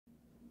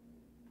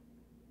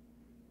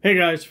Hey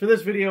guys, for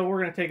this video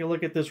we're going to take a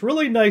look at this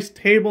really nice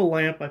table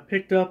lamp I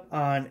picked up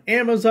on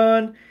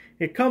Amazon.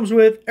 It comes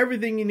with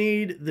everything you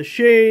need, the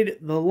shade,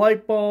 the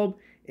light bulb.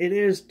 It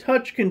is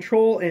touch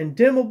control and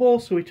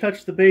dimmable, so we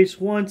touch the base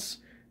once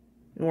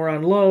and we're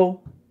on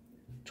low,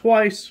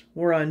 twice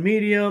we're on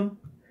medium,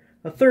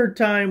 a third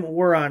time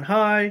we're on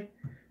high,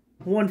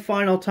 one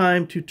final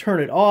time to turn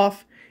it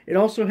off. It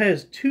also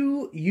has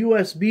two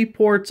USB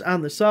ports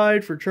on the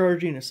side for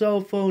charging a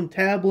cell phone,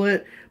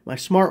 tablet, my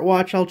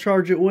smartwatch I'll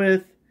charge it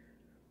with.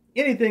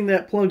 Anything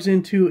that plugs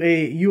into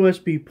a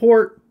USB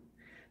port.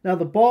 Now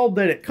the bulb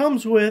that it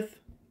comes with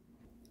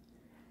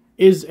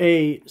is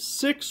a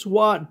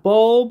 6-watt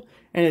bulb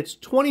and it's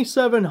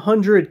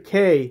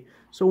 2700K.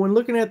 So when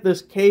looking at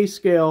this K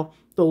scale,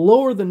 the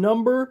lower the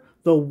number,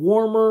 the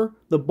warmer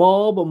the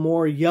bulb, a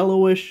more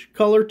yellowish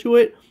color to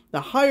it.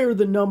 The higher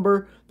the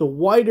number, the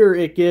whiter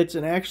it gets,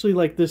 and actually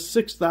like this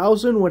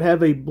 6000 would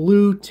have a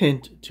blue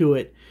tint to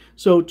it.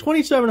 So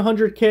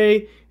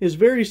 2700K is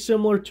very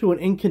similar to an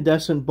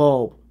incandescent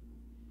bulb.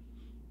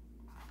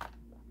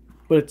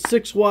 But it's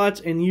 6 watts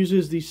and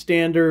uses the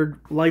standard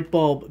light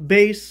bulb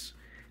base.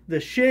 The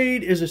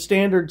shade is a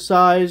standard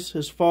size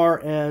as far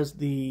as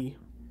the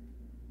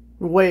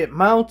way it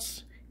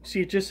mounts.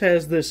 See, it just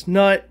has this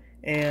nut,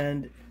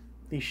 and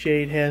the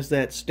shade has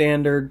that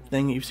standard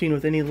thing you've seen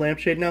with any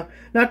lampshade. Now,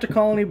 not to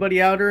call anybody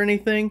out or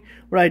anything,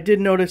 but I did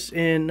notice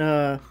on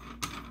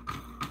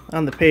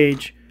the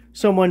page,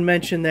 someone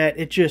mentioned that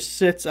it just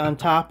sits on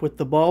top with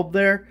the bulb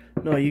there.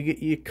 No,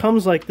 it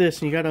comes like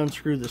this, and you got to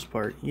unscrew this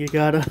part. You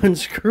got to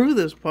unscrew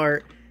this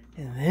part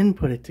and then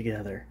put it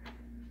together.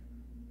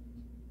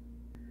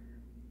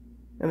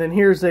 And then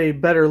here's a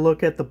better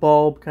look at the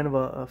bulb, kind of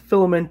a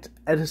filament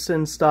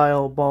Edison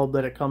style bulb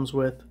that it comes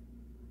with.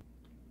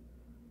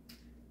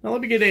 Now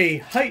let me get a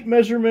height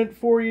measurement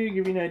for you,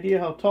 give you an idea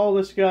how tall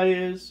this guy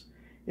is.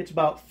 It's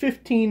about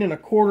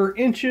 15¼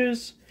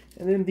 inches,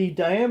 and then the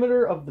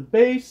diameter of the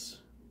base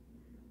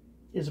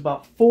is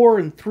about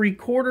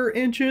 4¾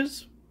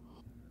 inches.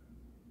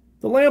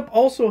 The lamp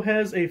also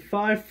has a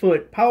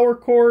 5-foot power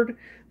cord.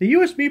 The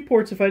USB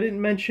ports, if I didn't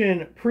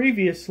mention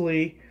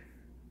previously,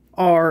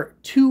 are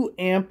 2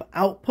 amp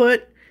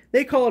output.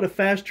 They call it a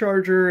fast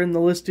charger in the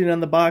listing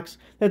on the box.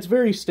 That's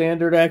very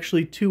standard,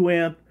 actually, 2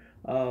 amp.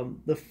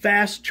 The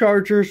fast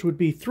chargers would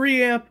be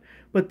 3 amp,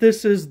 but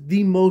this is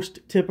the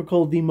most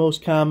typical, the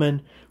most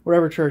common.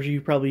 Whatever charger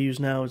you probably use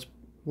now is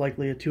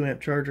likely a 2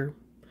 amp charger.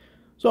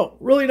 So,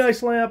 really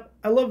nice lamp.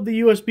 I love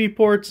the USB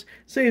ports.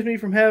 Saves me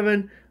from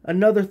having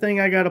another thing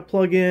I got to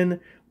plug in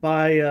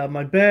by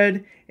my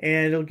bed,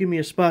 and it'll give me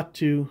a spot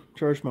to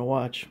charge my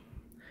watch.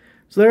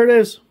 So there it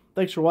is.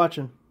 Thanks for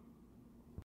watching.